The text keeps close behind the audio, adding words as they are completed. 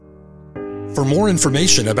For more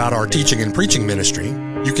information about our teaching and preaching ministry,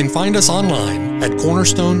 you can find us online at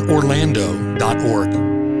cornerstoneorlando.org.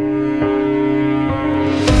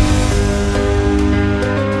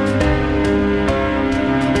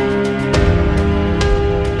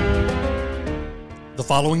 The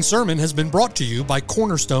following sermon has been brought to you by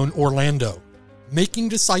Cornerstone Orlando, making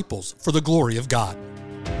disciples for the glory of God.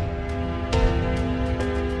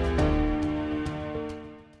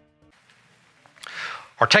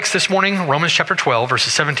 Our text this morning, Romans chapter 12,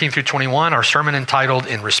 verses 17 through 21, our sermon entitled,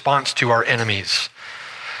 In Response to Our Enemies.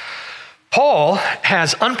 Paul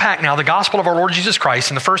has unpacked now the gospel of our Lord Jesus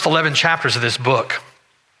Christ in the first 11 chapters of this book.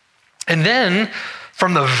 And then,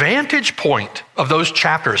 from the vantage point of those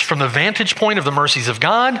chapters, from the vantage point of the mercies of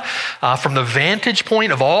God, from the vantage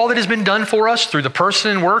point of all that has been done for us through the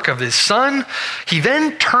person and work of his Son, he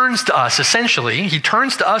then turns to us, essentially, he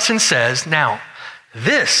turns to us and says, now,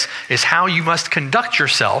 this is how you must conduct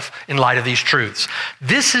yourself in light of these truths.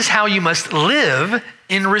 This is how you must live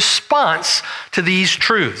in response to these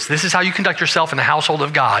truths. This is how you conduct yourself in the household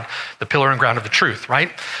of God, the pillar and ground of the truth, right?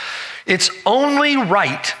 It's only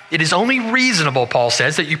right, it is only reasonable, Paul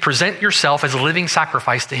says, that you present yourself as a living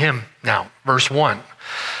sacrifice to him. Now, verse 1,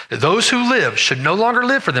 those who live should no longer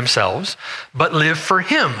live for themselves, but live for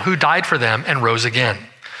him who died for them and rose again.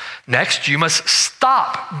 Next, you must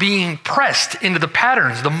stop being pressed into the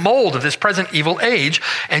patterns, the mold of this present evil age,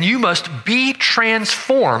 and you must be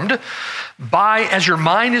transformed as your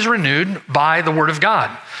mind is renewed by the word of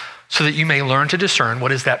God, so that you may learn to discern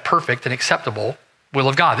what is that perfect and acceptable will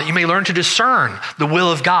of God, that you may learn to discern the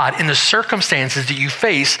will of God in the circumstances that you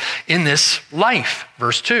face in this life.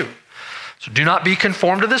 Verse 2. So do not be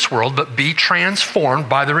conformed to this world, but be transformed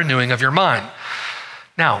by the renewing of your mind.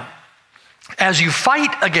 Now, as you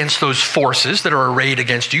fight against those forces that are arrayed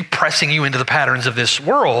against you, pressing you into the patterns of this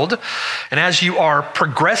world, and as you are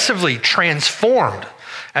progressively transformed,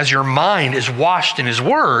 as your mind is washed in his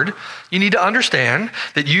word, you need to understand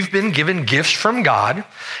that you've been given gifts from God,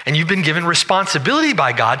 and you've been given responsibility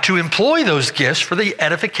by God to employ those gifts for the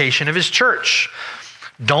edification of his church.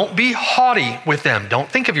 Don't be haughty with them. Don't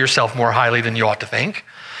think of yourself more highly than you ought to think.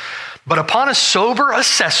 But upon a sober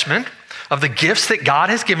assessment of the gifts that God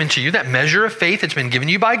has given to you, that measure of faith that's been given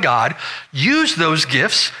you by God, use those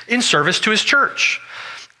gifts in service to his church.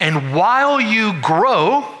 And while you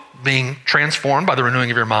grow, being transformed by the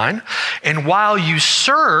renewing of your mind, and while you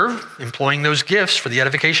serve, employing those gifts for the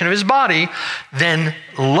edification of his body, then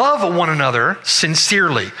love one another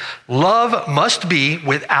sincerely. Love must be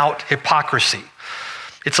without hypocrisy.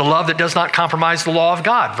 It's a love that does not compromise the law of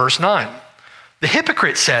God. Verse 9. The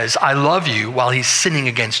hypocrite says, I love you while he's sinning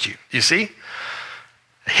against you. You see?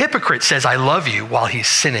 The hypocrite says, I love you while he's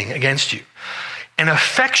sinning against you. An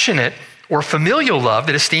affectionate or familial love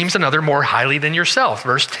that esteems another more highly than yourself.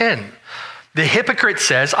 Verse 10. The hypocrite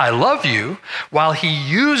says, I love you while he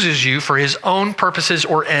uses you for his own purposes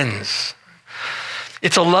or ends.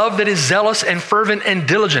 It's a love that is zealous and fervent and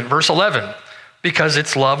diligent. Verse 11. Because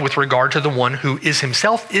it's love with regard to the one who is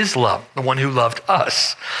himself is love, the one who loved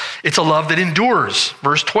us. It's a love that endures,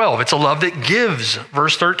 verse 12. It's a love that gives,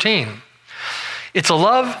 verse 13. It's a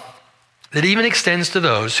love that even extends to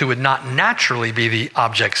those who would not naturally be the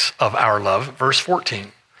objects of our love, verse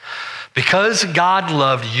 14. Because God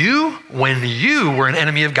loved you when you were an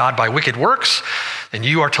enemy of God by wicked works, then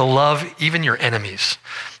you are to love even your enemies.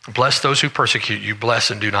 Bless those who persecute you, bless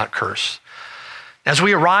and do not curse. As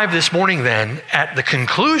we arrive this morning then at the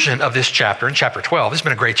conclusion of this chapter, in chapter 12, it's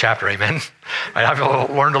been a great chapter, amen? I've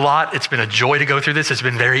learned a lot. It's been a joy to go through this. It's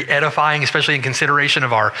been very edifying, especially in consideration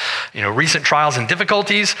of our recent trials and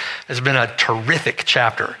difficulties. It's been a terrific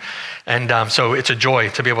chapter. And so it's a joy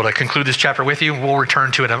to be able to conclude this chapter with you. We'll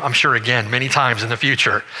return to it, I'm sure, again, many times in the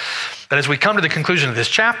future. But as we come to the conclusion of this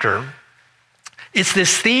chapter, it's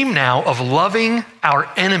this theme now of loving our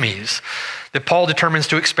enemies that Paul determines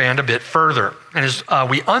to expand a bit further. And as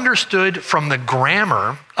we understood from the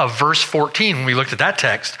grammar of verse 14, when we looked at that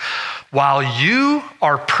text, while you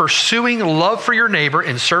are pursuing love for your neighbor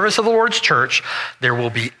in service of the Lord's church, there will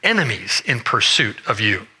be enemies in pursuit of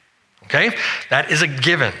you. Okay? That is a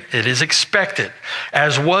given. It is expected.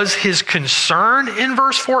 As was his concern in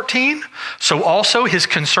verse 14, so also his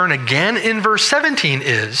concern again in verse 17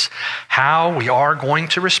 is how we are going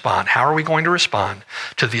to respond. How are we going to respond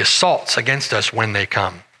to the assaults against us when they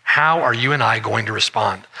come? How are you and I going to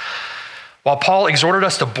respond? While Paul exhorted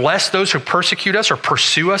us to bless those who persecute us or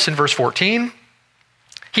pursue us in verse 14,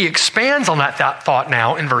 he expands on that thought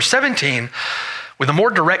now in verse 17 with a more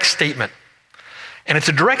direct statement. And it's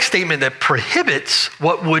a direct statement that prohibits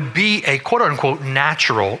what would be a quote unquote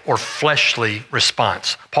natural or fleshly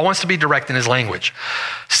response. Paul wants to be direct in his language.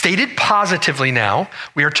 Stated positively now,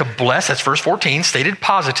 we are to bless, that's verse 14, stated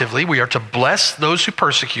positively, we are to bless those who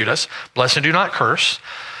persecute us, bless and do not curse.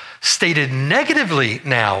 Stated negatively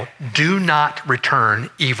now, do not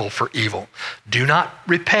return evil for evil. Do not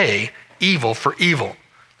repay evil for evil.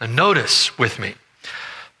 Now notice with me,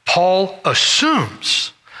 Paul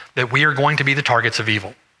assumes that we are going to be the targets of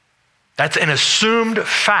evil. That's an assumed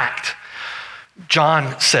fact.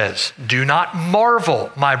 John says, do not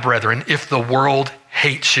marvel, my brethren, if the world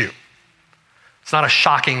hates you. It's not a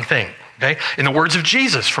shocking thing, okay? In the words of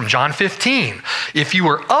Jesus from John 15, if you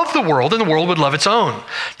were of the world, then the world would love its own.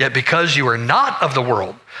 Yet because you are not of the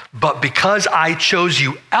world, but because I chose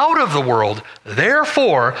you out of the world,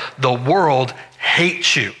 therefore the world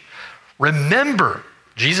hates you. Remember,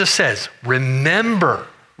 Jesus says, remember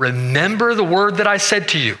the word that I said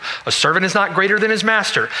to you. A servant is not greater than his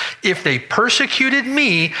master. If they persecuted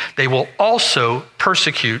me, they will also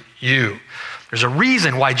persecute you. There's a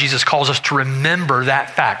reason why Jesus calls us to remember that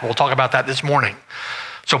fact. We'll talk about that this morning.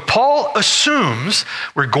 So Paul assumes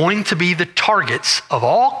we're going to be the targets of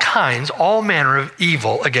all kinds, all manner of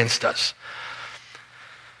evil against us.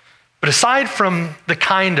 But aside from the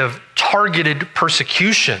kind of targeted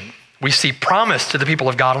persecution we see promised to the people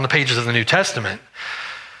of God on the pages of the New Testament,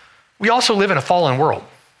 we also live in a fallen world,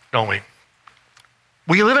 don't we?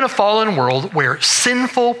 We live in a fallen world where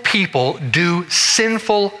sinful people do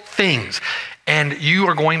sinful things, and you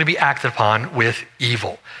are going to be acted upon with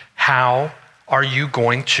evil. How are you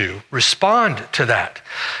going to respond to that?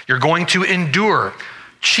 You're going to endure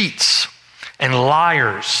cheats and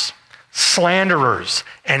liars, slanderers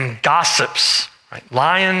and gossips, right?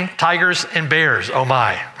 Lion, tigers, and bears, oh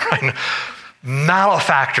my, right?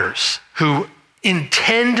 Malefactors who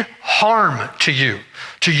intend harm to you,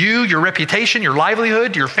 your reputation, your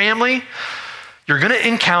livelihood, your family. You're going to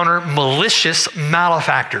encounter malicious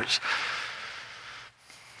malefactors.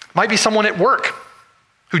 Might be someone at work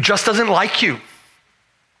who just doesn't like you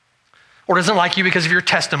or doesn't like you because of your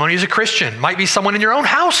testimony as a Christian. Might be someone in your own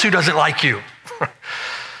house who doesn't like you.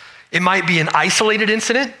 It might be an isolated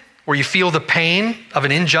incident where you feel the pain of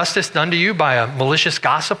an injustice done to you by a malicious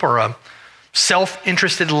gossip or a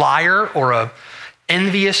self-interested liar or a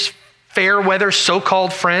envious, fair-weather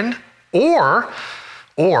so-called friend, or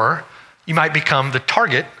you might become the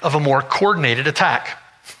target of a more coordinated attack.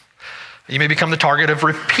 You may become the target of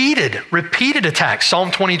repeated attacks.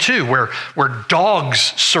 Psalm 22, where dogs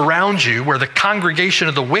surround you, where the congregation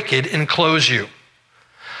of the wicked enclose you.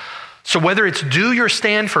 So whether it's due your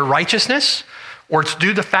stand for righteousness, or it's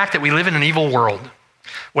due the fact that we live in an evil world,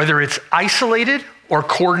 whether it's isolated or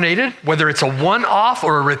coordinated, whether it's a one-off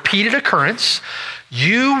or a repeated occurrence,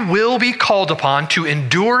 you will be called upon to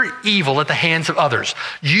endure evil at the hands of others.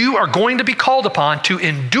 You are going to be called upon to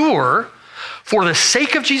endure for the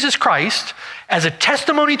sake of Jesus Christ, as a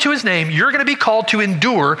testimony to his name. You're going to be called to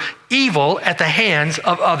endure evil at the hands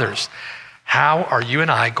of others. How are you and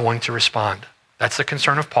I going to respond? That's the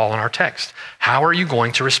concern of Paul in our text. How are you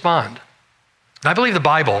going to respond? And I believe the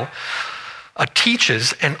Bible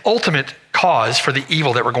teaches an ultimate cause for the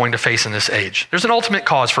evil that we're going to face in this age. There's an ultimate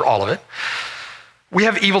cause for all of it. We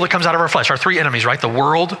have evil that comes out of our flesh, our three enemies, right? The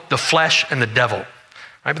world, the flesh, and the devil.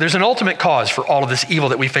 Right? But there's an ultimate cause for all of this evil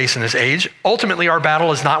that we face in this age. Ultimately, our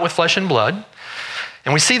battle is not with flesh and blood.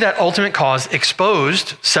 And we see that ultimate cause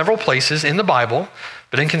exposed several places in the Bible.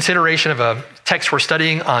 But in consideration of a text we're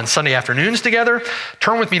studying on Sunday afternoons together,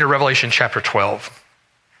 turn with me to Revelation chapter 12.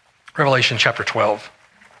 Revelation chapter 12.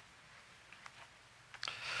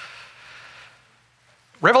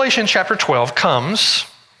 Revelation chapter 12 comes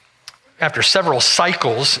after several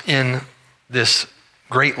cycles in this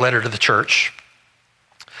great letter to the church.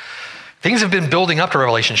 Things have been building up to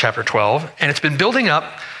Revelation chapter 12, and it's been building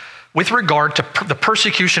up with regard to the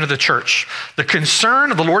persecution of the church. The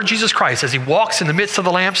concern of the Lord Jesus Christ as he walks in the midst of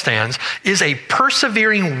the lampstands is a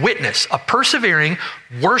persevering witness, a persevering,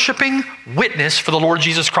 worshiping witness for the Lord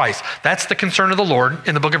Jesus Christ. That's the concern of the Lord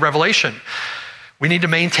in the book of Revelation. We need to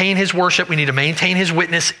maintain his worship. We need to maintain his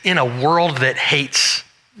witness in a world that hates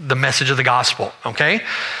the message of the gospel, okay?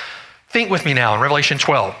 Think with me now in Revelation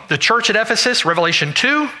 12. The church at Ephesus, Revelation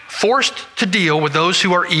 2, forced to deal with those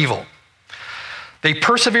who are evil. They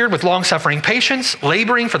persevered with long-suffering patience,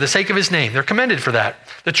 laboring for the sake of his name. They're commended for that.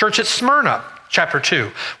 The church at Smyrna, chapter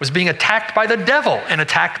 2, was being attacked by the devil and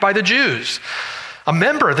attacked by the Jews. A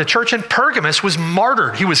member of the church in Pergamos was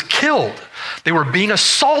martyred. He was killed. They were being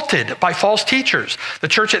assaulted by false teachers. The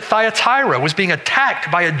church at Thyatira was being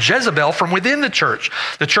attacked by a Jezebel from within the church.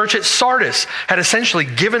 The church at Sardis had essentially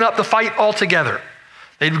given up the fight altogether.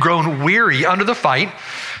 They'd grown weary under the fight.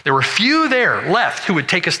 There were few there left who would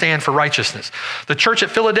take a stand for righteousness. The church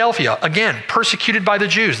at Philadelphia, again, persecuted by the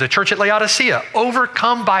Jews. The church at Laodicea,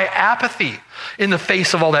 overcome by apathy in the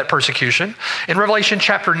face of all that persecution. In Revelation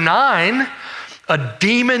chapter 9, a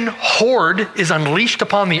demon horde is unleashed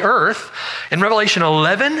upon the earth. In Revelation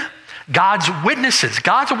 11, God's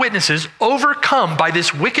witnesses overcome by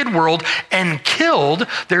this wicked world and killed,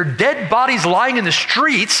 their dead bodies lying in the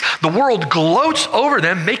streets. The world gloats over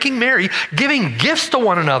them, making merry, giving gifts to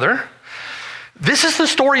one another. This is the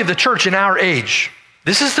story of the church in our age.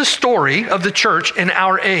 This is the story of the church in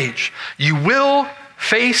our age. You will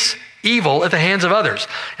face evil at the hands of others.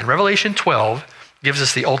 And Revelation 12 gives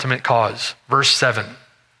us the ultimate cause. Verse 7.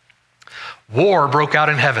 War broke out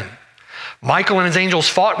in heaven. Michael and his angels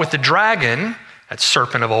fought with the dragon, that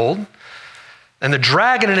serpent of old. And the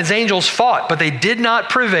dragon and his angels fought, but they did not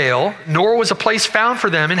prevail, nor was a place found for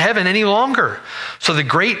them in heaven any longer. So the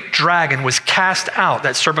great dragon was cast out,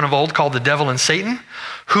 that serpent of old called the devil and Satan,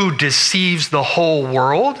 who deceives the whole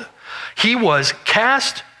world. He was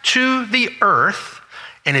cast to the earth,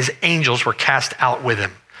 and his angels were cast out with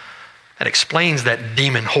him. That explains that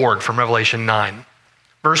demon horde from Revelation 9.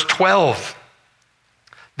 Verse 12.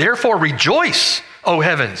 Therefore rejoice, O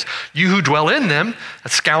heavens, you who dwell in them,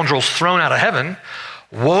 that scoundrels thrown out of heaven.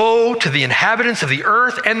 Woe to the inhabitants of the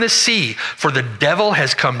earth and the sea, for the devil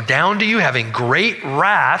has come down to you having great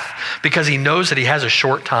wrath because he knows that he has a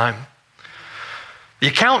short time. The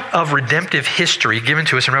account of redemptive history given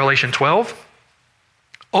to us in Revelation 12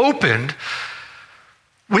 opened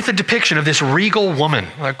with a depiction of this regal woman,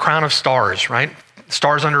 a crown of stars, right?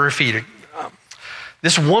 Stars under her feet.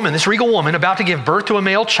 This woman, this regal woman, about to give birth to a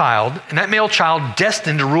male child, and that male child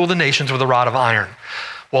destined to rule the nations with a rod of iron.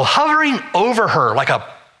 Well, hovering over her like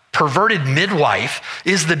a perverted midwife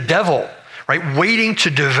is the devil, right? Waiting to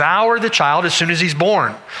devour the child as soon as he's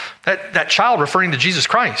born. That child referring to Jesus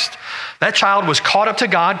Christ. That child was caught up to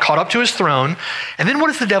God, caught up to his throne. And then what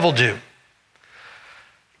does the devil do?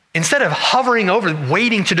 Instead of hovering over,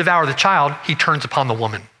 waiting to devour the child, he turns upon the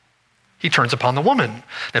woman. He turns upon the woman.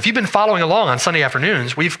 Now, if you've been following along on Sunday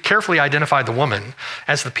afternoons, we've carefully identified the woman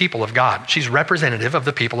as the people of God. She's representative of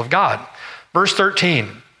the people of God. Verse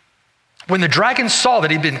 13, when the dragon saw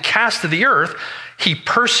that he'd been cast to the earth, he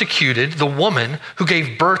persecuted the woman who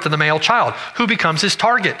gave birth to the male child, who becomes his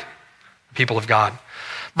target, the people of God.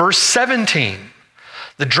 Verse 17,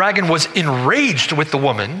 the dragon was enraged with the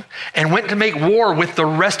woman and went to make war with the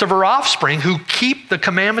rest of her offspring who keep the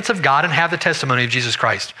commandments of God and have the testimony of Jesus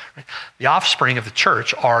Christ. The offspring of the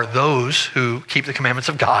church are those who keep the commandments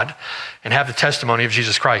of God and have the testimony of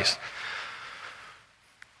Jesus Christ.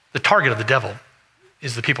 The target of the devil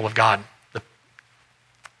is the people of God.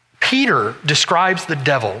 Peter describes the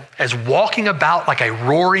devil as walking about like a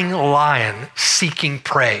roaring lion seeking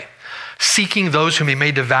prey, seeking those whom he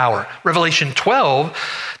may devour. Revelation 12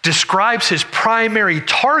 describes his primary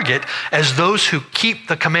target as those who keep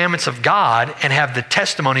the commandments of God and have the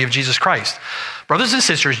testimony of Jesus Christ. Brothers and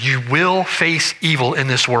sisters, you will face evil in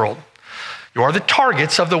this world. You are the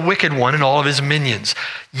targets of the wicked one and all of his minions.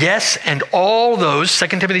 Yes, and all those, 2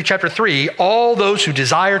 Timothy chapter 3, all those who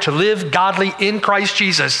desire to live godly in Christ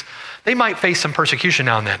Jesus, they might face some persecution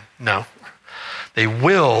now and then. No, they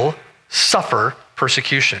will suffer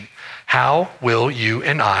persecution. How will you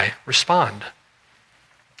and I respond?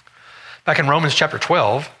 Back in Romans chapter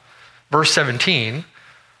 12, verse 17,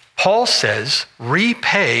 Paul says,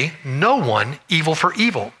 repay no one evil for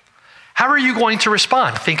evil. How are you going to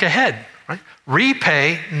respond? Think ahead, right?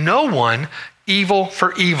 Repay no one evil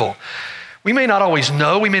for evil. We may not always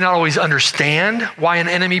know, we may not always understand why an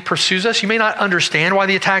enemy pursues us. You may not understand why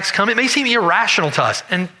the attacks come. It may seem irrational to us,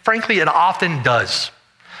 and frankly, it often does.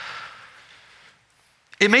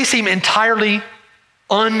 It may seem entirely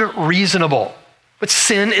unreasonable, but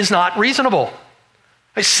sin is not reasonable.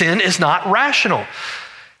 Sin is not rational.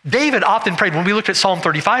 David often prayed, when we looked at Psalm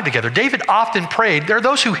 35 together, David often prayed, there are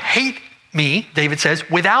those who hate me, David says,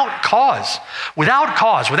 without cause, without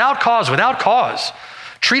cause, without cause, without cause.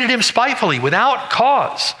 Treated him spitefully, without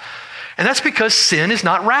cause. And that's because sin is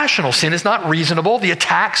not rational. Sin is not reasonable. The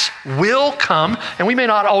attacks will come, and we may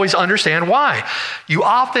not always understand why. You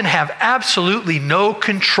often have absolutely no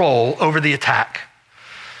control over the attack.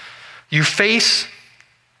 You face,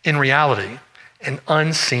 in reality, an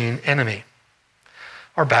unseen enemy.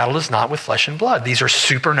 Our battle is not with flesh and blood. These are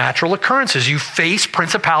supernatural occurrences. You face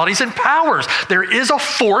principalities and powers. There is a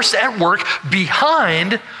force at work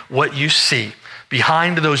behind what you see,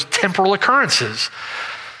 behind those temporal occurrences.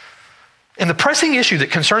 And the pressing issue that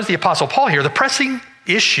concerns the Apostle Paul here, the pressing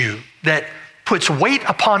issue that puts weight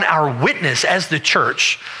upon our witness as the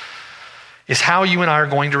church, is how you and I are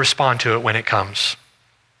going to respond to it when it comes.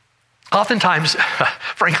 Oftentimes,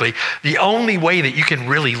 frankly, the only way that you can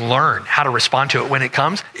really learn how to respond to it when it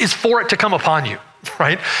comes is for it to come upon you,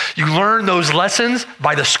 right? You learn those lessons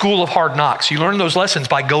by the school of hard knocks. You learn those lessons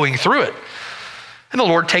by going through it. And the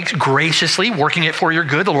Lord takes graciously, working it for your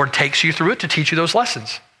good, the Lord takes you through it to teach you those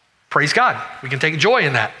lessons. Praise God. We can take joy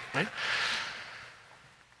in that, right?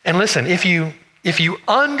 And listen, if you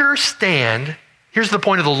understand, here's the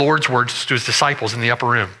point of the Lord's words to his disciples in the upper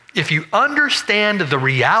room. If you understand the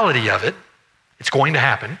reality of it, it's going to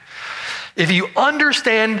happen. If you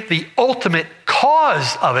understand the ultimate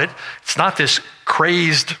cause of it, it's not this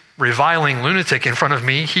crazed, reviling lunatic in front of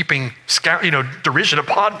me, heaping derision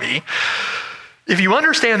upon me. If you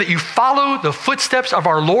understand that you follow the footsteps of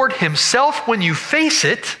our Lord himself when you face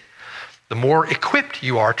it, the more equipped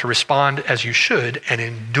you are to respond as you should and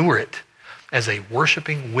endure it as a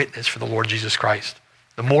worshiping witness for the Lord Jesus Christ.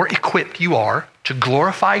 The more equipped you are to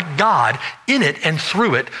glorify God in it and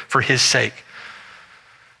through it for his sake.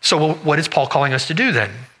 So what is Paul calling us to do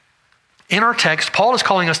then? In our text, Paul is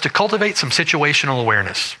calling us to cultivate some situational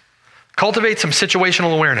awareness. Cultivate some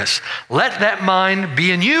situational awareness. Let that mind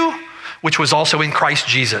be in you, which was also in Christ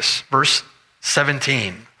Jesus. Verse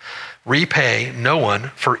 17, repay no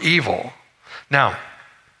one for evil. Now,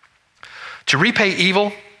 to repay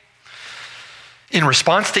evil in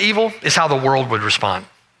response to evil is how the world would respond.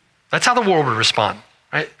 That's how the world would respond,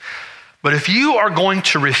 right? But if you are going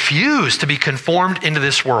to refuse to be conformed into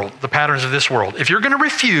this world, the patterns of this world, if you're going to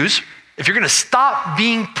refuse, if you're going to stop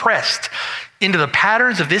being pressed into the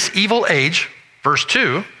patterns of this evil age, verse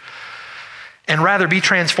 2, and rather be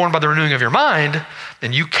transformed by the renewing of your mind,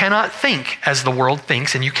 then you cannot think as the world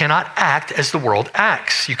thinks and you cannot act as the world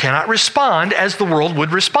acts. You cannot respond as the world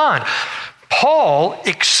would respond. Paul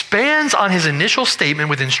expands on his initial statement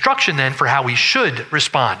with instruction then for how we should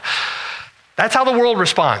respond. That's how the world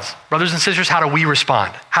responds. Brothers and sisters, how do we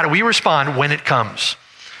respond? How do we respond when it comes?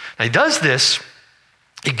 Now he does this,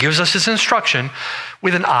 he gives us his instruction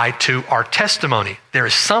with an eye to our testimony. There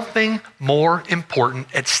is something more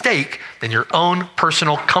important at stake than your own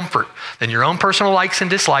personal comfort, than your own personal likes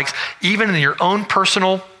and dislikes, even in your own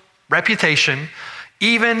personal reputation,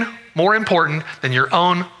 even more important than your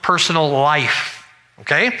own personal life,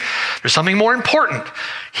 okay? There's something more important.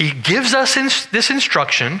 He gives us this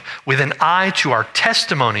instruction with an eye to our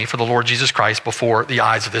testimony for the Lord Jesus Christ before the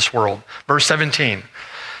eyes of this world. Verse 17,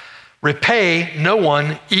 repay no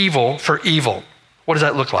one evil for evil. What does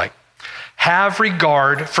that look like? Have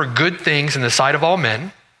regard for good things in the sight of all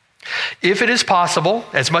men. If it is possible,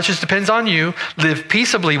 as much as depends on you, live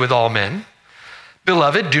peaceably with all men.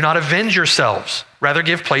 Beloved, do not avenge yourselves. Rather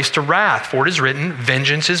give place to wrath, for it is written,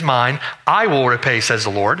 vengeance is mine, I will repay, says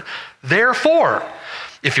the Lord. Therefore,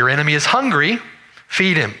 if your enemy is hungry,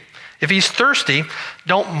 feed him. If he's thirsty,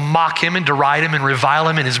 don't mock him and deride him and revile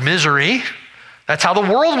him in his misery. That's how the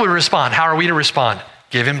world would respond. How are we to respond?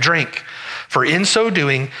 Give him drink. For in so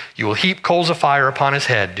doing, you will heap coals of fire upon his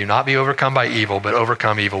head. Do not be overcome by evil, but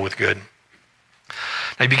overcome evil with good.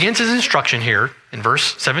 Now he begins his instruction here in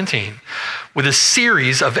verse 17 with a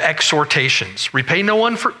series of exhortations. Repay no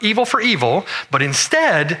one for evil, but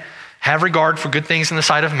instead have regard for good things in the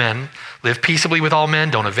sight of men. Live peaceably with all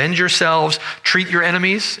men. Don't avenge yourselves. Treat your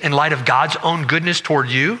enemies in light of God's own goodness toward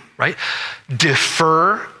you, right?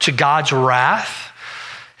 Defer to God's wrath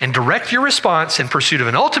and direct your response in pursuit of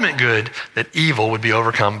an ultimate good, that evil would be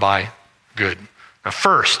overcome by good. Now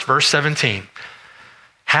first, verse 17,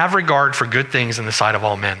 have regard for good things in the sight of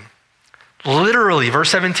all men. Literally, verse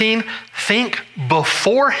 17, think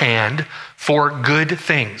beforehand for good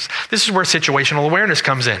things. This is where situational awareness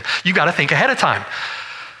comes in. You got to think ahead of time.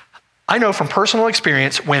 I know from personal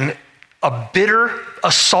experience, when a bitter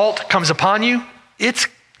assault comes upon you, it's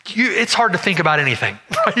hard to think about anything.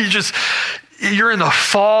 You're in the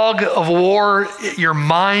fog of war. Your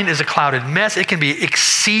mind is a clouded mess. It can be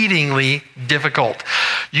exceedingly difficult.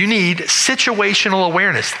 You need situational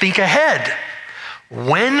awareness. Think ahead.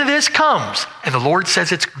 When this comes, and the Lord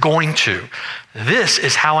says it's going to, this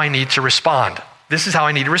is how I need to respond. This is how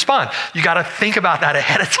I need to respond. You got to think about that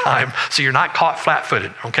ahead of time so you're not caught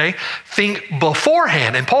flat-footed, okay? Think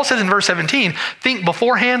beforehand. And Paul says in verse 17, think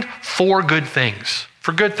beforehand for good things,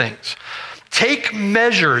 for good things. Take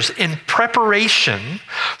measures in preparation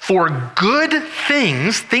for good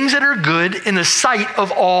things, things that are good in the sight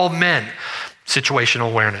of all men.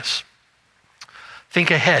 Situational awareness.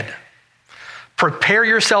 Think ahead. Prepare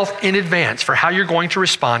yourself in advance for how you're going to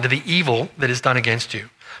respond to the evil that is done against you,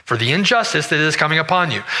 for the injustice that is coming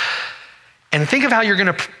upon you. And think of how you're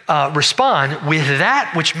going to respond with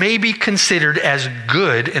that which may be considered as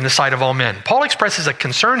good in the sight of all men. Paul expresses a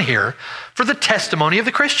concern here for the testimony of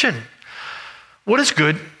the Christian. What is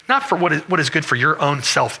good, not for what is good for your own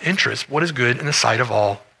self-interest, what is good in the sight of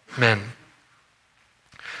all men.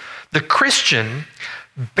 The Christian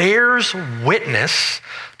bears witness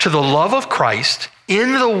to the love of Christ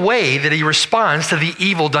in the way that he responds to the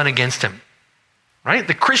evil done against him. Right?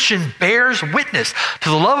 The Christian bears witness to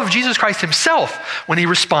the love of Jesus Christ himself when he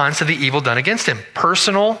responds to the evil done against him.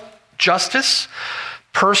 Personal justice,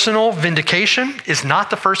 personal vindication is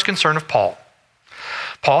not the first concern of Paul.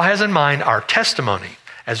 Paul has in mind our testimony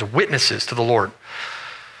as witnesses to the Lord.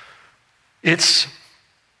 It's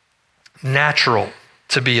natural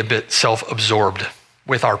to be a bit self-absorbed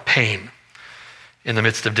with our pain in the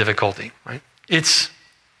midst of difficulty, right? It's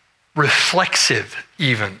reflexive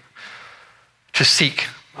even to seek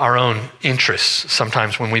our own interests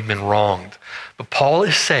sometimes when we've been wronged. But Paul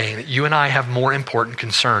is saying that you and I have more important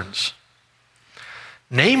concerns.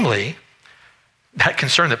 Namely, that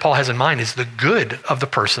concern that Paul has in mind is the good of the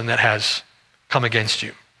person that has come against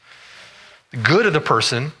you. The good of the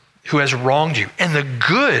person who has wronged you. And the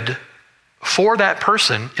good for that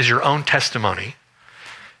person is your own testimony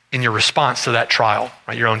in your response to that trial,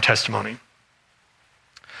 right? Your own testimony.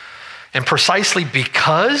 And precisely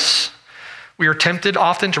because we are tempted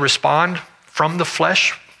often to respond from the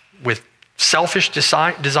flesh with selfish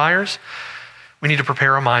desires, we need to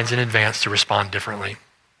prepare our minds in advance to respond differently,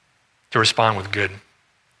 to respond with good.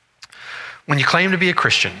 When you claim to be a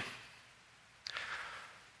Christian,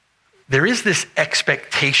 there is this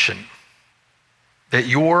expectation that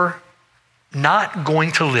you're not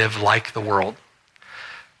going to live like the world.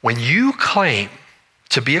 When you claim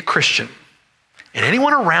to be a Christian, and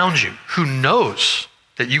anyone around you who knows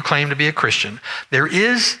that you claim to be a Christian, there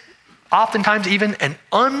is oftentimes even an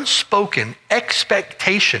unspoken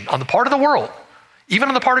expectation on the part of the world, even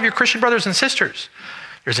on the part of your Christian brothers and sisters.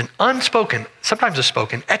 There's an unspoken, sometimes a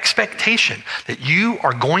spoken expectation that you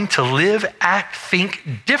are going to live, act, think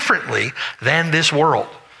differently than this world.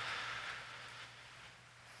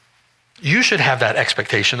 You should have that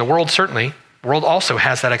expectation. The world also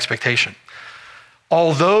has that expectation.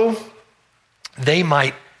 Although they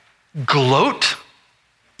might gloat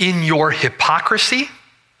in your hypocrisy,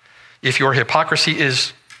 if your hypocrisy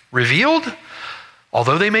is revealed,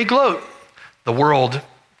 although they may gloat, the world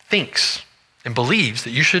thinks and believes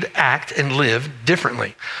that you should act and live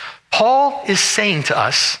differently. Paul is saying to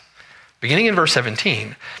us, beginning in verse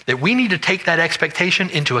 17, that we need to take that expectation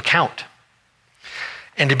into account.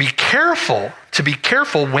 And to be careful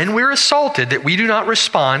when we're assaulted that we do not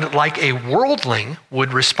respond like a worldling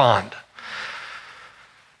would respond.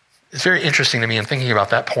 It's very interesting to me in thinking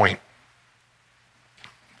about that point.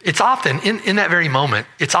 It's often, in that very moment,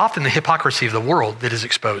 it's often the hypocrisy of the world that is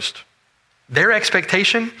exposed. Their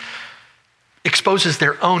expectation exposes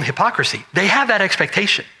their own hypocrisy. They have that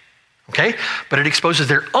expectation, okay? But it exposes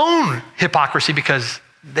their own hypocrisy because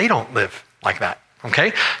they don't live like that,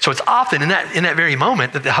 okay? So it's often in that very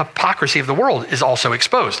moment that the hypocrisy of the world is also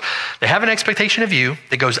exposed. They have an expectation of you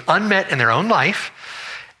that goes unmet in their own life,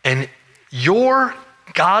 and your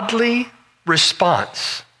godly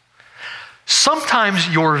response, sometimes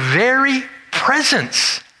your very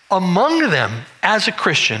presence among them as a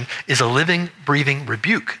Christian is a living, breathing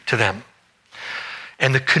rebuke to them.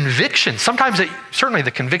 And the conviction, certainly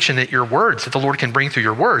the conviction that your words, that the Lord can bring through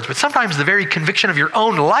your words, but sometimes the very conviction of your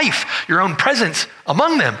own life, your own presence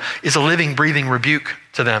among them is a living, breathing rebuke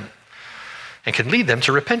to them and can lead them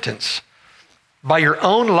to repentance. By your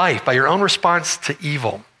own life, by your own response to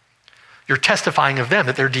evil, you're testifying of them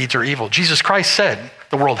that their deeds are evil. Jesus Christ said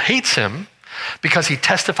the world hates him because he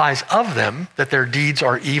testifies of them that their deeds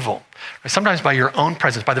are evil. Sometimes by your own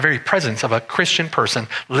presence, by the very presence of a Christian person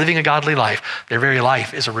living a godly life, their very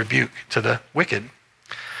life is a rebuke to the wicked.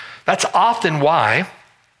 That's often why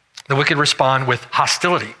the wicked respond with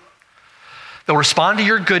hostility. They'll respond to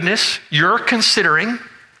your goodness, you're considering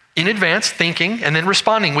in advance, thinking, and then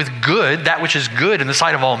responding with good, that which is good in the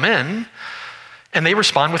sight of all men. And they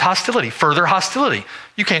respond with hostility, further hostility.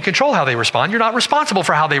 You can't control how they respond. You're not responsible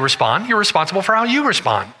for how they respond. You're responsible for how you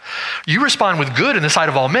respond. You respond with good in the sight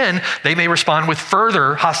of all men. They may respond with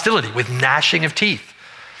further hostility, with gnashing of teeth.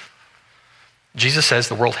 Jesus says,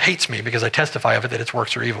 the world hates me because I testify of it that its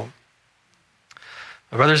works are evil.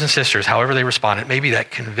 My brothers and sisters, however they respond, it may be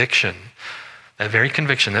that conviction, that very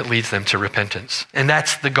conviction that leads them to repentance. And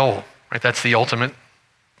that's the goal, right? That's the ultimate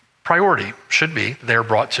priority, should be they're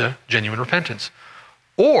brought to genuine repentance.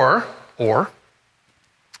 Or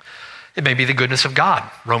it may be the goodness of God,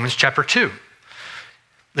 Romans chapter 2.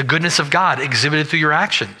 The goodness of God exhibited through your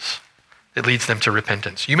actions. that leads them to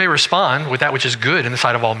repentance. You may respond with that which is good in the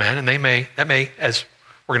sight of all men, and that may, as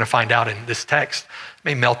we're going to find out in this text,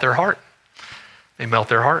 may melt their heart. They melt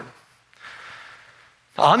their heart.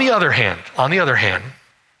 On the other hand,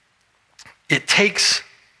 it takes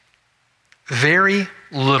very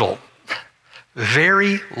little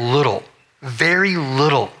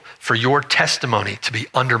for your testimony to be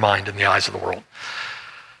undermined in the eyes of the world.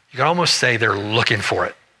 You can almost say they're looking for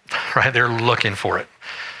it, right? They're looking for it.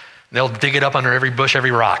 They'll dig it up under every bush,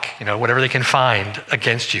 every rock, whatever they can find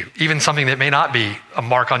against you. Even something that may not be a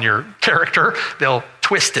mark on your character, they'll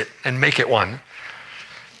twist it and make it one.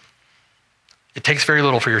 It takes very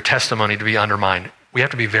little for your testimony to be undermined. We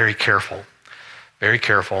have to be very careful, very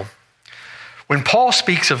careful. When Paul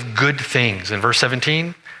speaks of good things in verse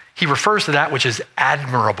 17, he refers to that which is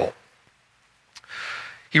admirable.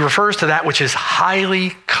 He refers to that which is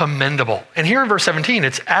highly commendable. And here in verse 17,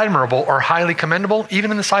 it's admirable or highly commendable, even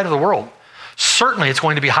in the sight of the world. Certainly it's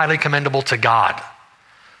going to be highly commendable to God.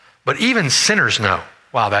 But even sinners know,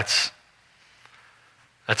 wow, that's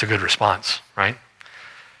a good response, right?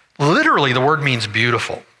 Literally, the word means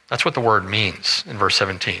beautiful. That's what the word means in verse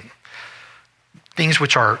 17. Things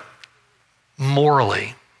which are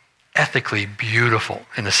morally, ethically beautiful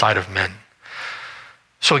in the sight of men.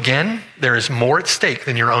 So again, there is more at stake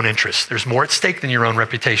than your own interests. There's more at stake than your own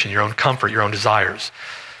reputation, your own comfort, your own desires.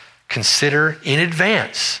 Consider in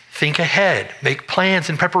advance, think ahead, make plans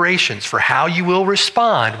and preparations for how you will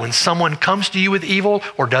respond when someone comes to you with evil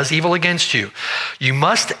or does evil against you. You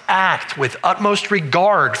must act with utmost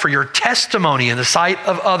regard for your testimony in the sight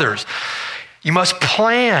of others. You must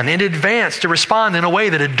plan in advance to respond in a way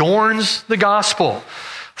that adorns the gospel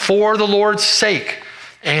for the Lord's sake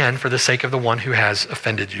and for the sake of the one who has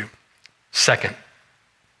offended you. Second,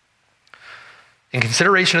 in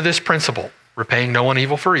consideration of this principle, repaying no one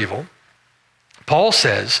evil for evil, Paul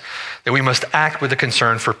says that we must act with a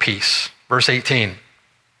concern for peace. Verse 18,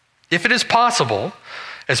 if it is possible,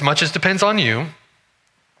 as much as depends on you,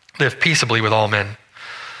 live peaceably with all men.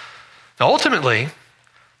 Now, ultimately,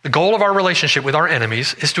 the goal of our relationship with our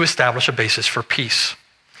enemies is to establish a basis for peace.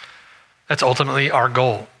 That's ultimately our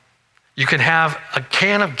goal. You can have a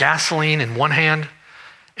can of gasoline in one hand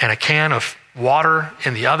and a can of water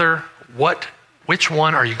in the other. Which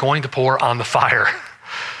one are you going to pour on the fire?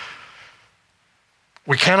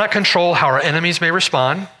 We cannot control how our enemies may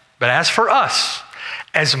respond, but as for us,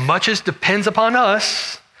 as much as depends upon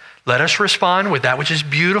us, let us respond with that which is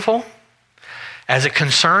beautiful as it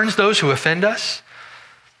concerns those who offend us,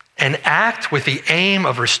 and act with the aim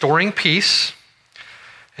of restoring peace,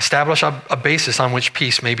 establish a basis on which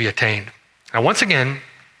peace may be attained. Now, once again,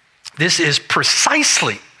 this is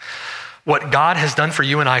precisely what God has done for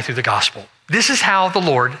you and I through the gospel. This is how the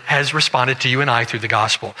Lord has responded to you and I through the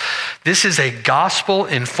gospel. This is a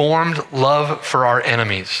gospel-informed love for our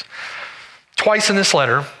enemies. Twice in this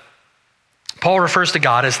letter, Paul refers to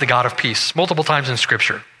God as the God of peace, multiple times in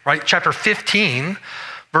Scripture, right? Chapter 15,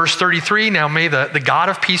 verse 33, now may the God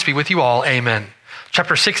of peace be with you all, amen.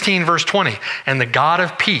 Chapter 16, verse 20, and the God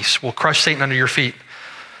of peace will crush Satan under your feet.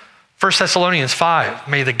 1 Thessalonians 5,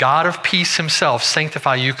 may the God of peace himself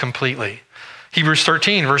sanctify you completely. Hebrews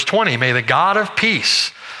 13, verse 20, may the God of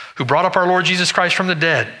peace, who brought up our Lord Jesus Christ from the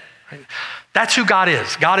dead. That's who God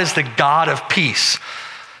is. God is the God of peace.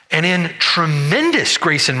 And in tremendous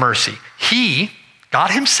grace and mercy, he,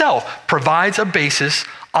 God himself, provides a basis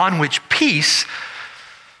on which peace,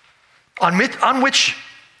 on which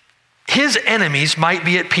his enemies might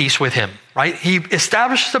be at peace with him, right? He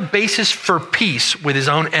establishes a basis for peace with his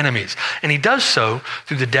own enemies, and he does so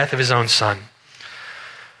through the death of his own son.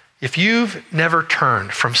 If you've never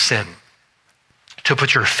turned from sin to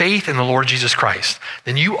put your faith in the Lord Jesus Christ,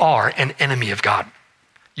 then you are an enemy of God.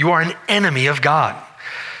 You are an enemy of God.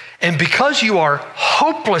 And because you are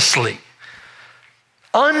hopelessly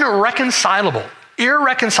irreconcilable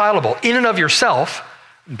in and of yourself,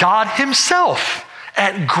 God himself,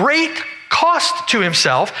 at great cost to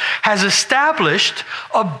himself, has established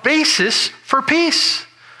a basis for peace.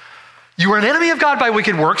 You are an enemy of God by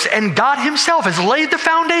wicked works, and God himself has laid the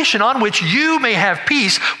foundation on which you may have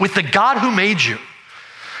peace with the God who made you.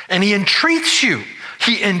 And he entreats you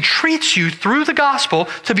through the gospel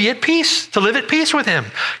to be at peace, to live at peace with him.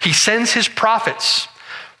 He sends his prophets,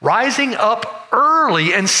 rising up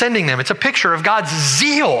early and sending them. It's a picture of God's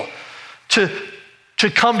zeal to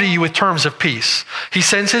come to you with terms of peace. He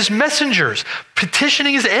sends his messengers,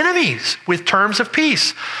 petitioning his enemies with terms of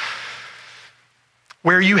peace.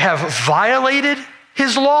 Where you have violated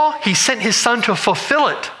his law, he sent his son to fulfill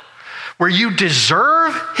it. Where you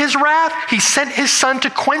deserve his wrath, he sent his son to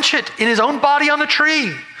quench it in his own body on the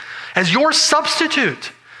tree as your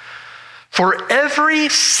substitute. For every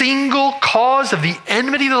single cause of the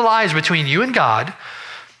enmity that lies between you and God,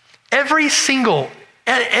 every single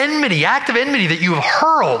enmity, act of enmity that you have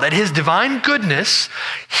hurled at his divine goodness,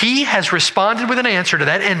 he has responded with an answer to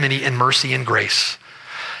that enmity in mercy and grace.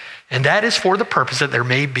 And that is for the purpose that there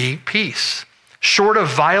may be peace. Short of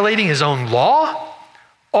violating his own law,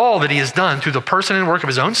 all that he has done through the person and work of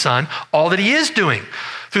his own Son, all that he is doing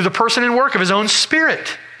through the person and work of his own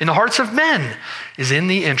Spirit in the hearts of men is in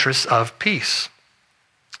the interests of peace.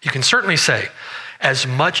 You can certainly say, as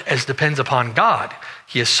much as depends upon God,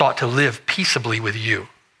 he has sought to live peaceably with you.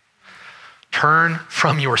 Turn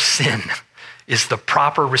from your sin is the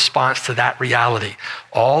proper response to that reality.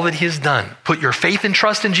 All that he has done, put your faith and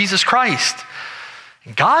trust in Jesus Christ.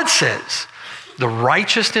 God says the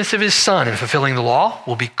righteousness of his Son in fulfilling the law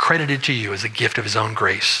will be credited to you as a gift of his own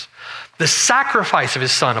grace. The sacrifice of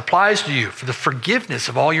his Son applies to you for the forgiveness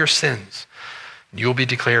of all your sins. You will be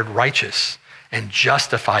declared righteous and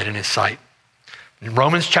justified in his sight. In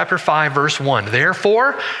Romans chapter 5, verse 1,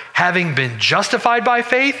 therefore, having been justified by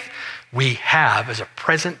faith, we have, as a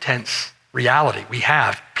present tense reality, we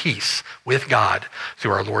have peace with God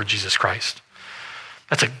through our Lord Jesus Christ.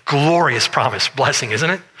 That's a glorious promise, blessing, isn't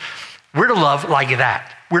it? We're to love like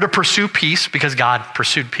that. We're to pursue peace because God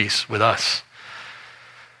pursued peace with us.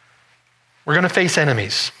 We're going to face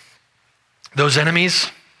enemies. Those enemies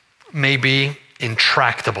may be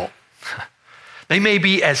intractable. They may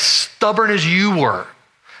be as stubborn as you were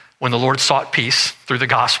when the Lord sought peace through the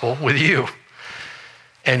gospel with you.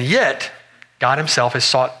 And yet, God himself has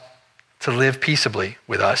sought to live peaceably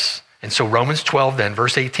with us. And so Romans 12 then,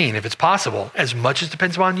 verse 18, if it's possible, as much as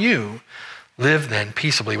depends upon you, live then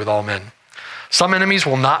peaceably with all men. Some enemies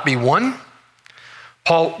will not be won.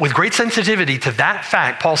 Paul, with great sensitivity to that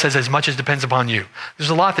fact, Paul says, as much as depends upon you. There's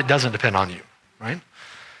a lot that doesn't depend on you, right?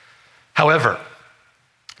 However,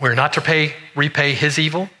 we're not to repay his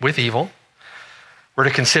evil with evil. We're to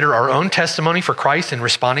consider our own testimony for Christ in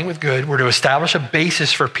responding with good. We're to establish a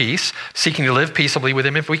basis for peace, seeking to live peaceably with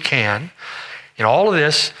him if we can. In all of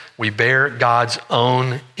this, we bear God's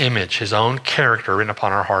own image, his own character written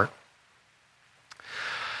upon our heart.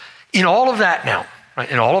 In all of that now, right,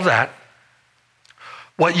 in all of that,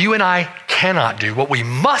 what you and I cannot do, what we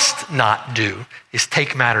must not do, is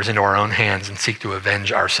take matters into our own hands and seek to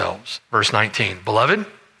avenge ourselves. Verse 19, beloved,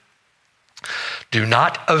 do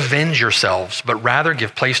not avenge yourselves, but rather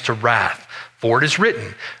give place to wrath. For it is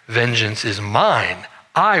written, vengeance is mine,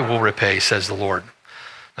 I will repay, says the Lord.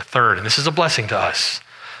 The third, and this is a blessing to us,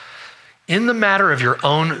 in the matter of your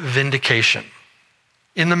own vindication,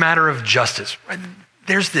 in the matter of justice, right,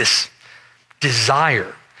 there's this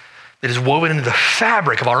desire that is woven into the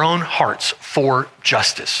fabric of our own hearts for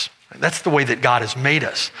justice. That's the way that God has made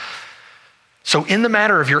us. So in the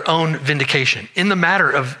matter of your own vindication, in the matter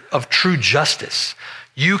of true justice,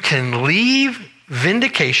 you can leave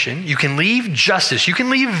vindication, you can leave justice, you can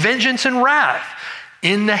leave vengeance and wrath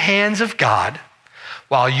in the hands of God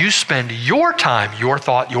while you spend your time, your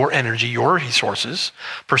thought, your energy, your resources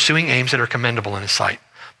pursuing aims that are commendable in his sight,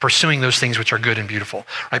 pursuing those things which are good and beautiful,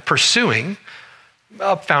 right? Pursuing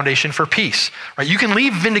a foundation for peace, right? You can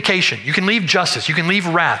leave vindication, you can leave justice, you can leave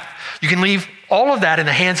wrath, you can leave all of that in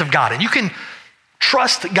the hands of God, and you can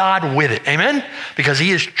trust God with it, amen? Because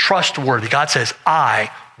he is trustworthy. God says, I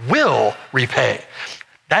will repay.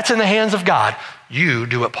 That's in the hands of God. You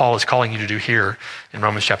do what Paul is calling you to do here in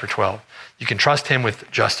Romans chapter 12. You can trust him with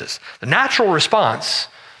justice. The natural response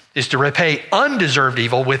is to repay undeserved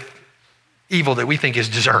evil with evil that we think is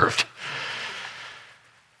deserved.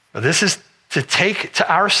 But this is to take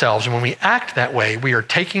to ourselves, and when we act that way, we are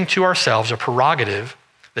taking to ourselves a prerogative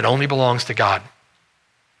that only belongs to God.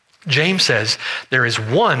 James says, there is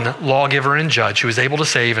one lawgiver and judge who is able to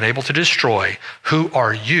save and able to destroy. Who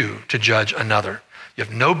are you to judge another? You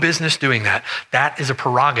have no business doing that. That is a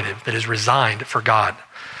prerogative that is resigned for God.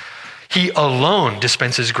 He alone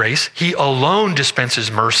dispenses grace. He alone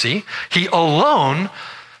dispenses mercy. He alone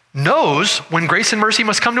knows when grace and mercy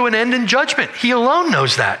must come to an end in judgment. He alone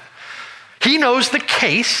knows that. He knows the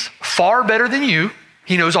case far better than you.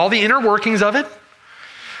 He knows all the inner workings of it.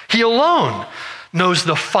 He alone knows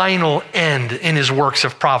the final end in his works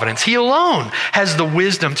of providence. He alone has the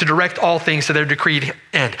wisdom to direct all things to their decreed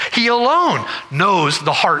end. He alone knows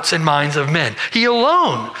the hearts and minds of men. He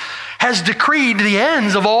alone has decreed the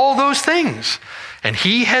ends of all those things. And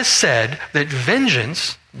he has said that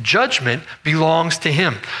vengeance, judgment, belongs to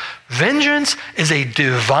him. Vengeance is a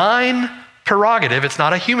divine prerogative. It's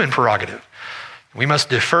not a human prerogative. We must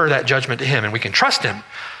defer that judgment to him, and we can trust him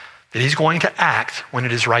that he's going to act when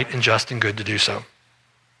it is right and just and good to do so.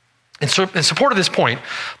 In support of this point,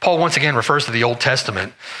 Paul once again refers to the Old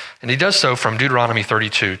Testament, and he does so from Deuteronomy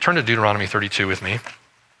 32. Turn to Deuteronomy 32 with me.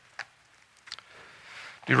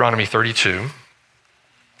 Deuteronomy 32.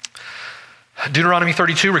 Deuteronomy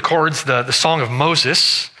 32 records the song of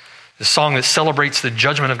Moses, the song that celebrates the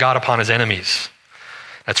judgment of God upon his enemies.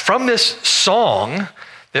 It's from this song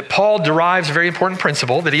that Paul derives a very important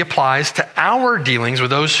principle that he applies to our dealings with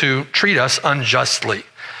those who treat us unjustly.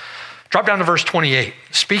 Drop down to verse 28.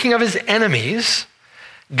 Speaking of his enemies,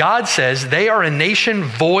 God says they are a nation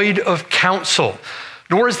void of counsel,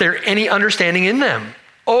 nor is there any understanding in them.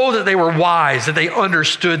 Oh, that they were wise, that they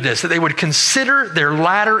understood this, that they would consider their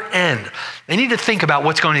latter end. They need to think about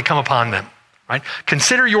what's going to come upon them, right?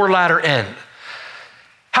 Consider your latter end.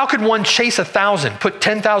 How could one chase 1,000, put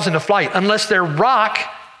 10,000 to flight, unless their rock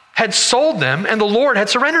had sold them and the Lord had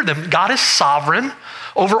surrendered them? God is sovereign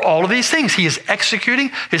over all of these things. He is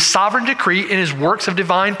executing his sovereign decree in his works of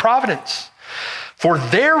divine providence. For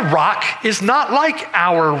their rock is not like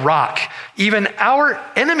our rock, even our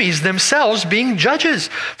enemies themselves being judges.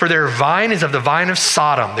 For their vine is of the vine of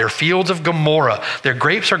Sodom, their fields of Gomorrah. Their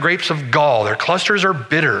grapes are grapes of gall, their clusters are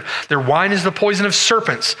bitter. Their wine is the poison of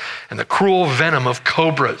serpents and the cruel venom of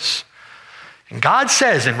cobras. And God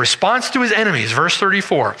says in response to his enemies, verse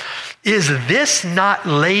 34, is this not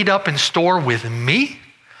laid up in store with me?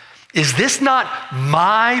 Is this not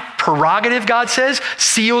my prerogative, God says,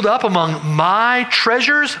 sealed up among my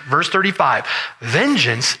treasures? Verse 35,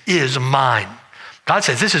 vengeance is mine. God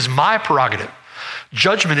says, this is my prerogative.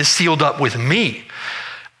 Judgment is sealed up with me.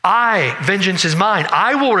 Vengeance is mine.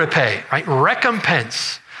 I will repay, right?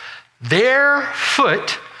 Recompense. Their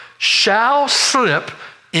foot shall slip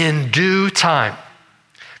in due time.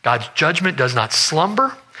 God's judgment does not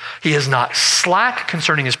slumber. He is not slack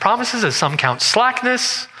concerning his promises, as some count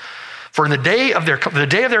slackness. For in the day of their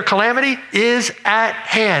calamity is at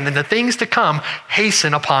hand, and the things to come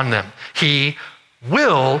hasten upon them. He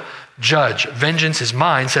will judge. Vengeance is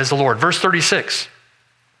mine, says the Lord. Verse 36.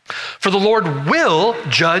 For the Lord will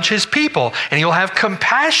judge his people, and he'll have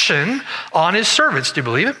compassion on his servants. Do you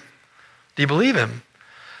believe him? Do you believe him?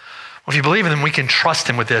 Well, if you believe in him, we can trust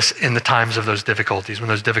him with this in the times of those difficulties, when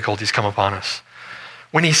those difficulties come upon us.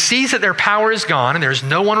 When he sees that their power is gone and there's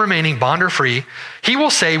no one remaining, bond or free, he will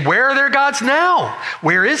say, where are their gods now?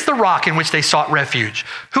 Where is the rock in which they sought refuge?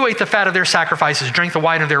 Who ate the fat of their sacrifices, drank the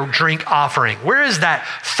wine of their drink offering? Where is that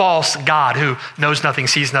false God who knows nothing,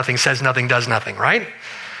 sees nothing, says nothing, does nothing, right?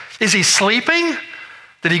 Is he sleeping?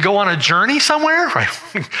 Did he go on a journey somewhere? Right?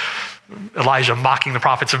 Elijah mocking the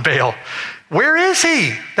prophets of Baal. Where is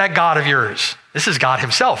he, that God of yours? This is God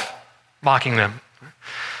himself mocking them.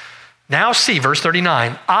 Now see, verse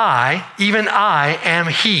 39, even I am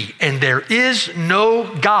he, and there is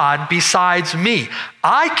no God besides me.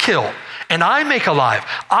 I kill and I make alive.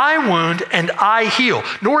 I wound and I heal.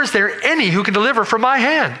 Nor is there any who can deliver from my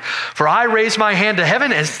hand. For I raise my hand to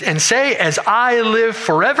heaven and say, as I live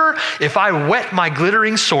forever, if I whet my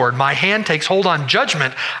glittering sword, my hand takes hold on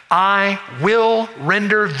judgment, I will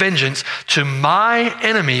render vengeance to my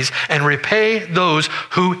enemies and repay those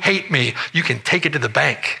who hate me. You can take it to the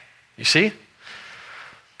bank. You see?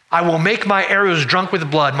 I will make my arrows drunk with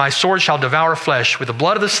blood. My sword shall devour flesh. With the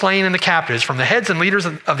blood of the slain and the captives, from the heads and leaders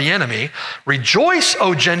of the enemy. Rejoice,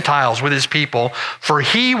 O Gentiles, with his people, for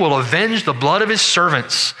he will avenge the blood of his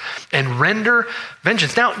servants and render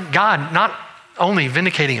vengeance. Now, God not only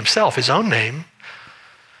vindicating himself, his own name,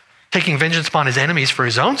 taking vengeance upon his enemies for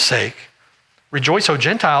his own sake. Rejoice, O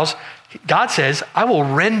Gentiles. God says, I will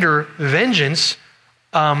render vengeance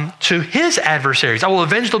to his adversaries. I will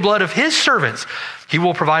avenge the blood of his servants. He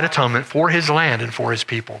will provide atonement for his land and for his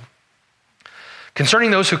people.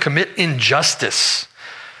 Concerning those who commit injustice,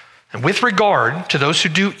 and with regard to those who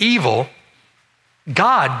do evil,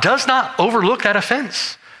 God does not overlook that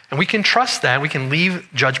offense. And we can trust that. We can leave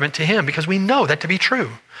judgment to him because we know that to be true.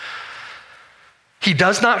 He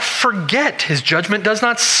does not forget. His judgment does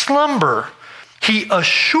not slumber. He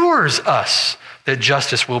assures us that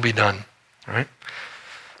justice will be done. All right?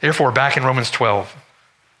 Therefore, back in Romans 12,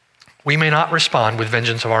 we may not respond with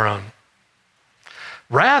vengeance of our own.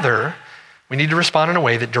 Rather, we need to respond in a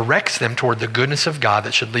way that directs them toward the goodness of God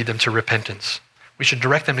that should lead them to repentance. We should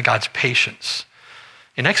direct them to God's patience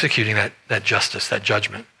in executing that justice, that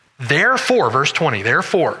judgment. Therefore, verse 20,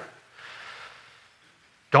 therefore,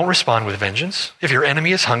 don't respond with vengeance. If your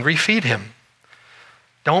enemy is hungry, feed him.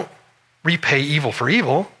 Don't repay evil for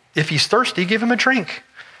evil. If he's thirsty, give him a drink.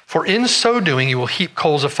 For in so doing, you will heap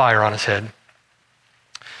coals of fire on his head.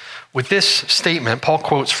 With this statement, Paul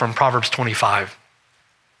quotes from Proverbs 25.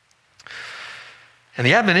 And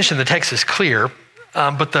the admonition of the text is clear.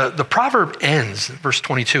 But the proverb ends, verse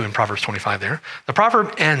 22 in Proverbs 25 there, the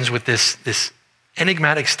proverb ends with this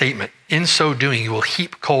enigmatic statement, in so doing, you will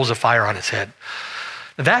heap coals of fire on his head.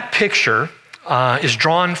 That picture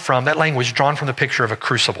that language drawn from the picture of a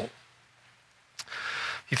crucible.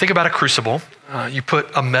 You think about a crucible, you put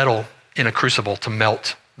a metal in a crucible to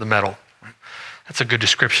melt the metal. That's a good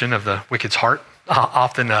description of the wicked's heart.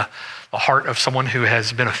 Often the heart of someone who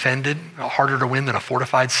has been offended, harder to win than a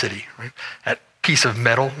fortified city. Right? That piece of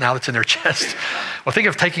metal now that's in their chest. Well, think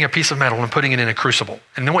of taking a piece of metal and putting it in a crucible.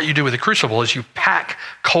 And then what you do with the crucible is you pack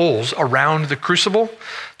coals around the crucible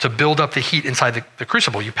to build up the heat inside the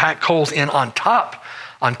crucible. You pack coals in on top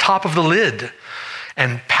of the lid.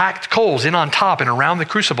 And packed coals in on top and around the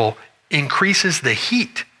crucible increases the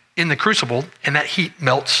heat in the crucible, and that heat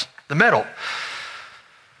melts the metal.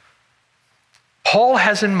 Paul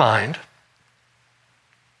has in mind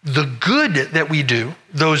the good that we do,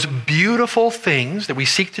 those beautiful things that we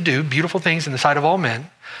seek to do, beautiful things in the sight of all men,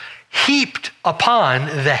 heaped upon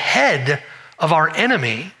the head of our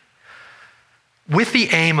enemy with the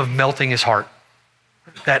aim of melting his heart.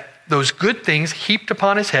 That those good things heaped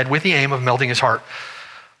upon his head with the aim of melting his heart.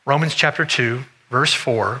 Romans chapter 2, verse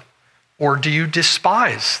 4, or do you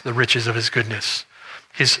despise the riches of his goodness,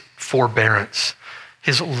 his forbearance,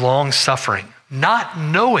 his long suffering, not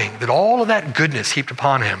knowing that all of that goodness heaped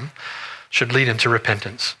upon him should lead him to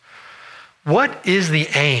repentance? What is the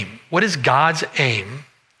aim? What is God's aim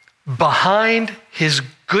behind his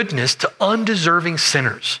goodness to undeserving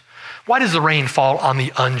sinners? Why does the rain fall on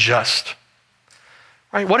the unjust?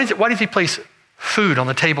 Right? Why does he place food on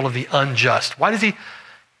the table of the unjust? Why does he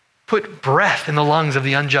put breath in the lungs of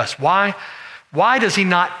the unjust? Why does he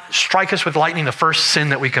not strike us with lightning the first sin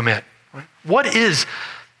that we commit? Right? What is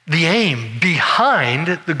the aim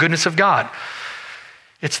behind the goodness of God?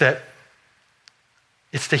 It's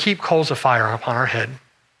to heap coals of fire upon our head,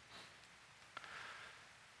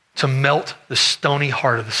 to melt the stony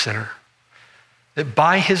heart of the sinner, that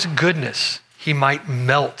by his goodness he might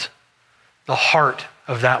melt the heart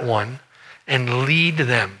of that one and lead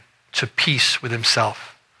them to peace with himself.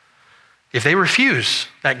 If they refuse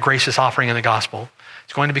that gracious offering in the gospel,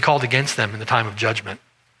 it's going to be called against them in the time of judgment.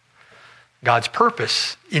 God's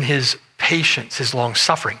purpose in his patience, his long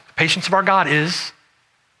suffering, the patience of our God is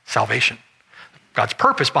salvation. God's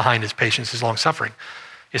purpose behind his patience, his long suffering,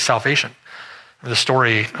 is salvation. The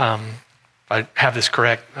story, if I have this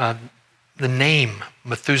correct, the name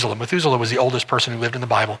Methuselah. Methuselah was the oldest person who lived in the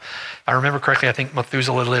Bible. If I remember correctly, I think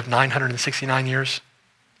Methuselah lived 969 years.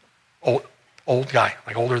 Old guy,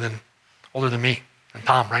 like older than me and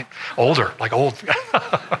Tom, right? Older, like old.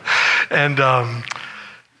 And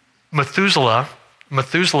Methuselah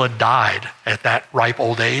died at that ripe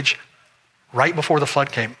old age, right before the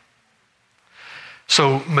flood came.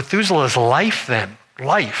 So Methuselah's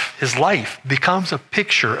his life becomes a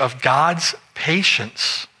picture of God's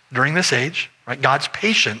patience during this age, right? God's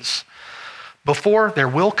patience before there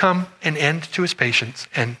will come an end to his patience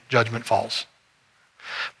and judgment falls.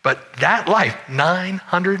 But that life,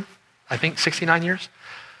 69 years,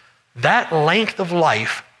 that length of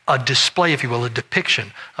life, a display, if you will, a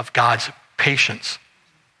depiction of God's patience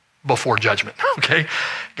before judgment, okay?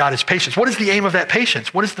 God is patience. What is the aim of that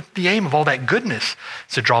patience? What is the aim of all that goodness?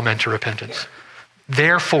 It's to draw men to repentance.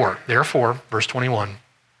 Therefore, verse 21,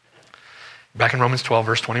 back in Romans 12,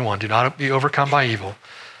 verse 21, do not be overcome by evil,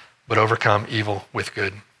 but overcome evil with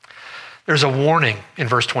good. There's a warning in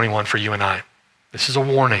verse 21 for you and I. This is a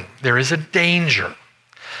warning. There is a danger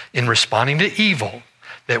in responding to evil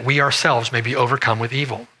that we ourselves may be overcome with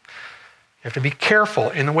evil. You have to be careful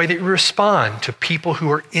in the way that you respond to people who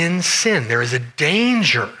are in sin. There is a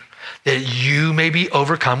danger that you may be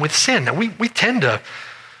overcome with sin. Now, we tend to,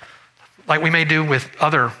 like we may do with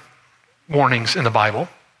other warnings in the Bible,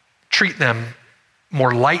 treat them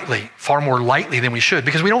more lightly, far more lightly than we should,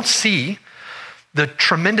 because we don't see the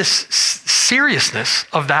tremendous seriousness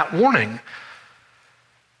of that warning.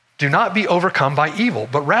 Do not be overcome by evil,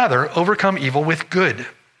 but rather overcome evil with good.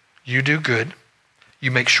 You do good. You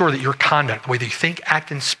make sure that your conduct, the way that you think, act,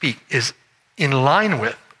 and speak is in line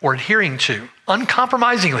with or adhering to,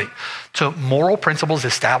 uncompromisingly, to moral principles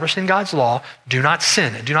established in God's law. Do not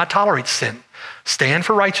sin and do not tolerate sin. Stand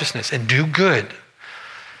for righteousness and do good.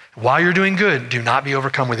 While you're doing good, do not be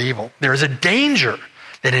overcome with evil. There is a danger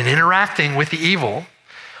that in interacting with the evil,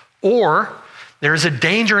 or there is a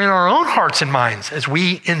danger in our own hearts and minds as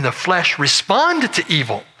we in the flesh respond to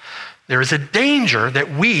evil. There is a danger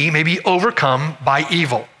that we may be overcome by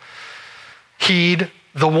evil. Heed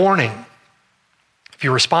the warning. If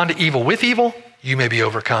you respond to evil with evil, you may be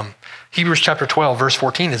overcome. Hebrews chapter 12, verse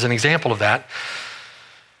 14 is an example of that.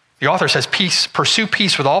 The author says, pursue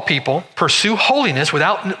peace with all people, pursue holiness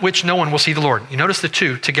without which no one will see the Lord. You notice the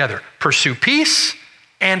two together. Pursue peace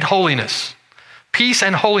and holiness. Peace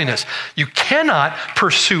and holiness. You cannot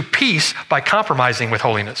pursue peace by compromising with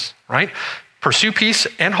holiness, right? Pursue peace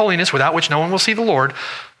and holiness without which no one will see the Lord,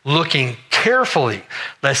 looking carefully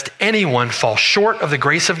lest anyone fall short of the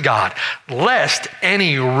grace of God, lest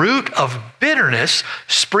any root of bitterness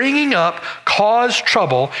springing up cause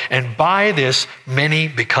trouble, and by this many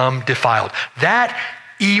become defiled. That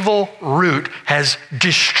evil root has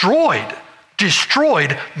destroyed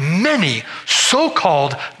many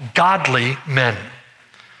so-called godly men.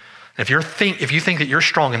 If you think that you're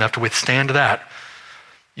strong enough to withstand that,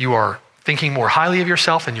 you are thinking more highly of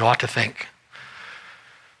yourself than you ought to think.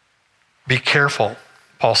 Be careful,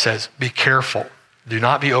 Paul says, be careful. Do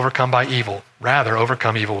not be overcome by evil. Rather,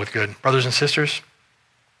 overcome evil with good. Brothers and sisters,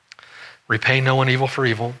 repay no one evil for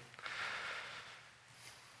evil.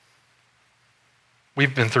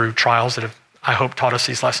 We've been through trials that have, I hope, taught us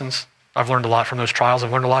these lessons. I've learned a lot from those trials.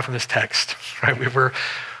 I've learned a lot from this text, right?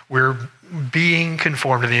 We're being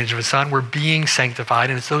conformed to the image of His Son. We're being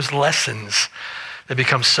sanctified, and it's those lessons that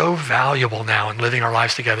become so valuable now in living our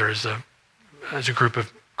lives together as a group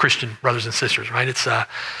of Christian brothers and sisters, right?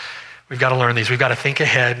 We've got to learn these. We've got to think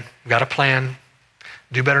ahead. We've got to plan,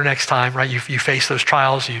 do better next time, right? You face those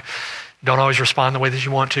trials. You don't always respond the way that you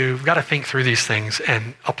want to. We've got to think through these things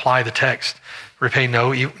and apply the text. Repay no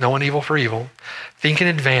one evil for evil. Think in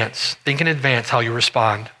advance. Think in advance how you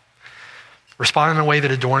respond. Respond in a way that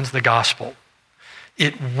adorns the gospel.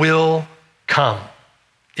 It will come.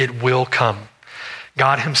 It will come.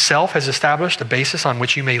 God Himself has established a basis on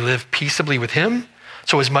which you may live peaceably with Him.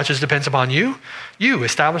 So as much as depends upon you, you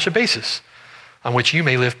establish a basis on which you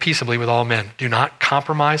may live peaceably with all men. Do not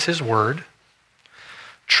compromise His word.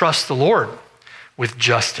 Trust the Lord with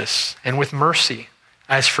justice and with mercy.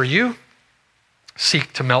 As for you,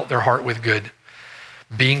 seek to melt their heart with good.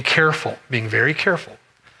 Being very careful,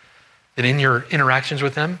 that in your interactions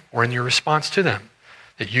with them or in your response to them,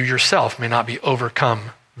 that you yourself may not be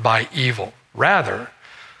overcome by evil. Rather,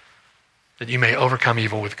 that you may overcome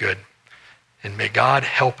evil with good. And may God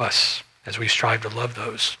help us as we strive to love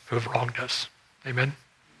those who have wronged us. Amen.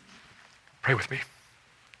 Pray with me.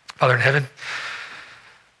 Father in heaven,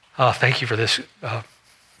 thank you for this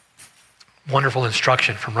wonderful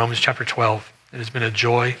instruction from Romans chapter 12. It has been a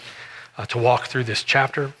joy to walk through this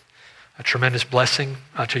chapter, a tremendous blessing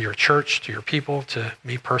to your church, to your people, to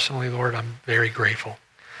me personally, Lord. I'm very grateful.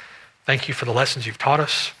 Thank you for the lessons you've taught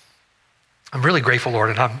us. I'm really grateful,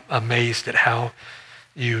 Lord, and I'm amazed at how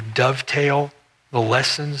you dovetail the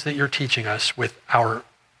lessons that you're teaching us with our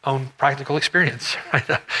own practical experience, right?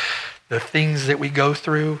 The things that we go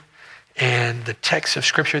through and the texts of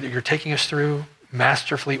Scripture that you're taking us through,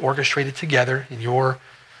 masterfully orchestrated together in your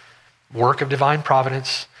work of divine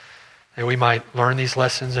providence, that we might learn these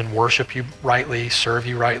lessons and worship you rightly, serve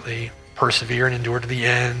you rightly, persevere and endure to the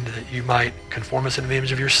end, that you might conform us into the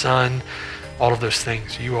image of your Son, all of those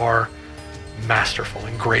things. You are masterful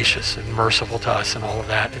and gracious and merciful to us, and all of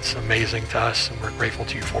that. It's amazing to us, and we're grateful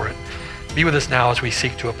to you for it. Be with us now as we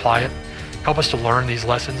seek to apply it. Help us to learn these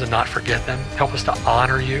lessons and not forget them. Help us to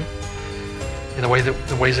honor you in the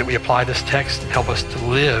ways that we apply this text, and help us to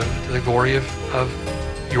live to the glory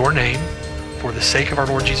of your name for the sake of our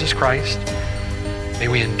Lord Jesus Christ. May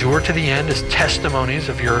we endure to the end as testimonies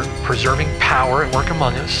of your preserving power at work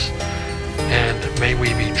among us. And may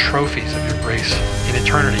we be trophies of your grace in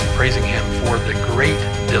eternity, praising Him for the great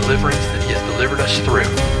deliverance that He has delivered us through.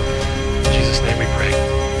 In Jesus' name we pray.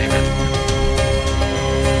 Amen.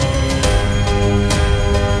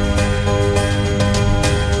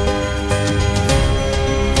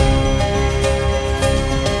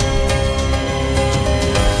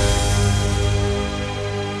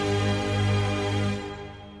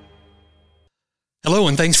 Hello,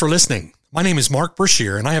 and thanks for listening. My name is Mark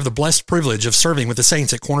Brashear, and I have the blessed privilege of serving with the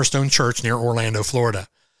saints at Cornerstone Church near Orlando, Florida.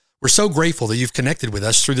 We're so grateful that you've connected with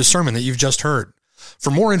us through the sermon that you've just heard. For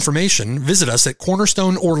more information, visit us at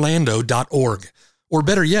cornerstoneorlando.org. Or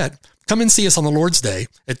better yet, come and see us on the Lord's Day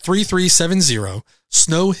at 3370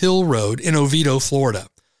 Snow Hill Road in Oviedo, Florida.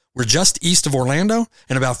 We're just east of Orlando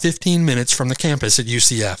and about 15 minutes from the campus at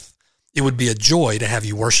UCF. It would be a joy to have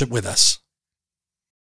you worship with us.